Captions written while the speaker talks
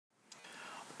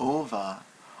Ova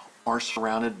are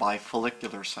surrounded by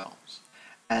follicular cells,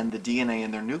 and the DNA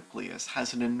in their nucleus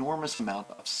has an enormous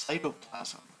amount of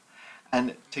cytoplasm.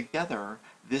 And together,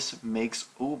 this makes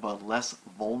ova less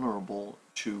vulnerable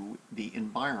to the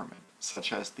environment,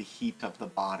 such as the heat of the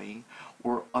body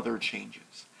or other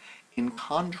changes. In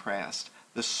contrast,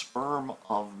 the sperm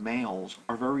of males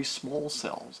are very small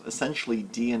cells, essentially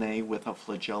DNA with a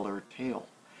flagellar tail.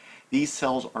 These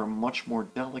cells are much more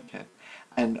delicate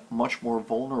and much more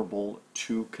vulnerable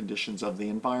to conditions of the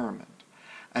environment.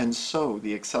 And so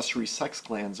the accessory sex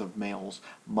glands of males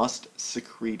must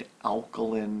secrete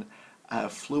alkaline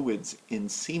fluids in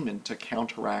semen to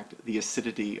counteract the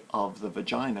acidity of the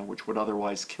vagina, which would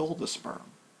otherwise kill the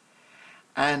sperm.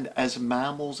 And as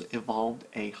mammals evolved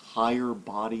a higher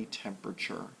body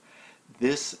temperature,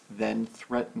 this then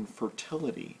threatened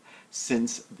fertility,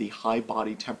 since the high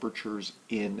body temperatures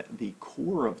in the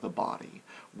core of the body,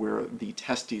 where the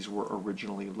testes were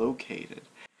originally located,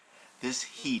 this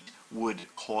heat would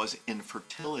cause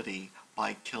infertility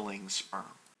by killing sperm.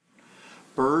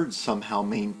 Birds somehow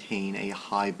maintain a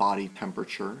high body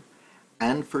temperature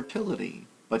and fertility,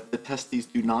 but the testes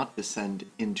do not descend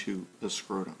into the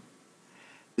scrotum.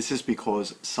 This is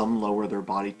because some lower their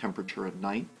body temperature at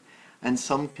night, and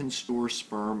some can store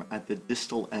sperm at the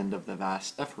distal end of the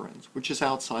vas deferens, which is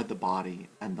outside the body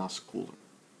and thus cooler.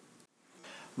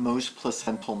 Most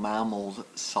placental mammals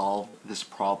solved this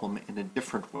problem in a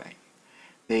different way.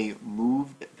 They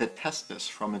moved the testis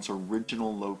from its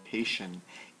original location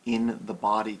in the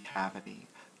body cavity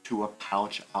to a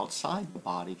pouch outside the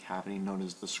body cavity known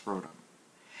as the scrotum.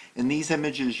 In these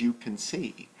images you can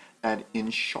see that in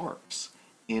sharks,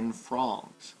 in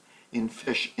frogs, in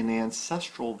fish, in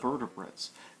ancestral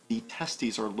vertebrates, the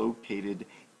testes are located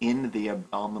in the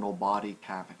abdominal body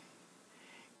cavity.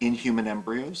 In human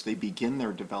embryos, they begin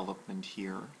their development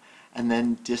here and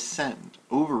then descend.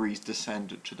 Ovaries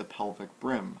descend to the pelvic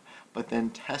brim, but then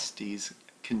testes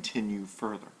continue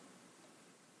further.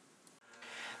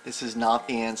 This is not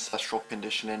the ancestral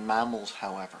condition in mammals,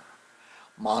 however.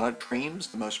 Monotremes,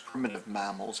 the most primitive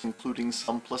mammals, including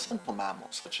some placental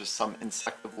mammals, such as some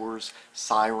insectivores,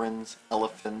 sirens,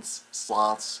 elephants,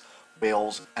 sloths,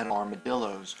 whales, and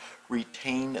armadillos,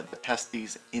 retain the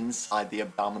testes inside the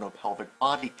abdominopelvic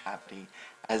body cavity,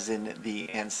 as in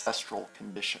the ancestral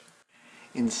condition.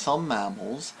 In some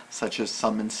mammals, such as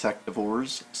some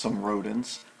insectivores, some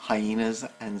rodents, hyenas,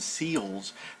 and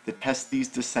seals, the testes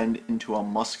descend into a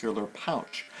muscular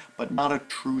pouch, but not a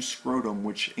true scrotum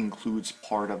which includes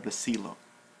part of the coelom.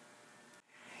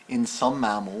 In some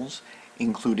mammals,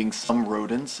 including some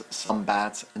rodents, some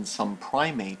bats, and some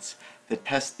primates, the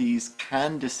testes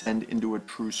can descend into a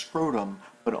true scrotum,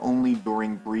 but only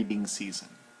during breeding season.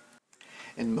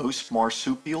 In most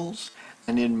marsupials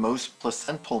and in most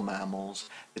placental mammals,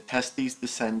 the testes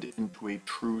descend into a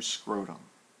true scrotum.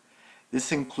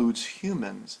 This includes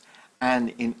humans,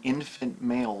 and in infant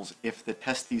males, if the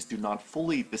testes do not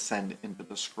fully descend into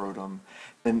the scrotum,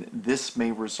 then this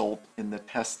may result in the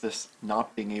testis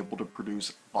not being able to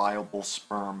produce viable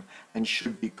sperm and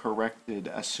should be corrected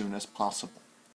as soon as possible.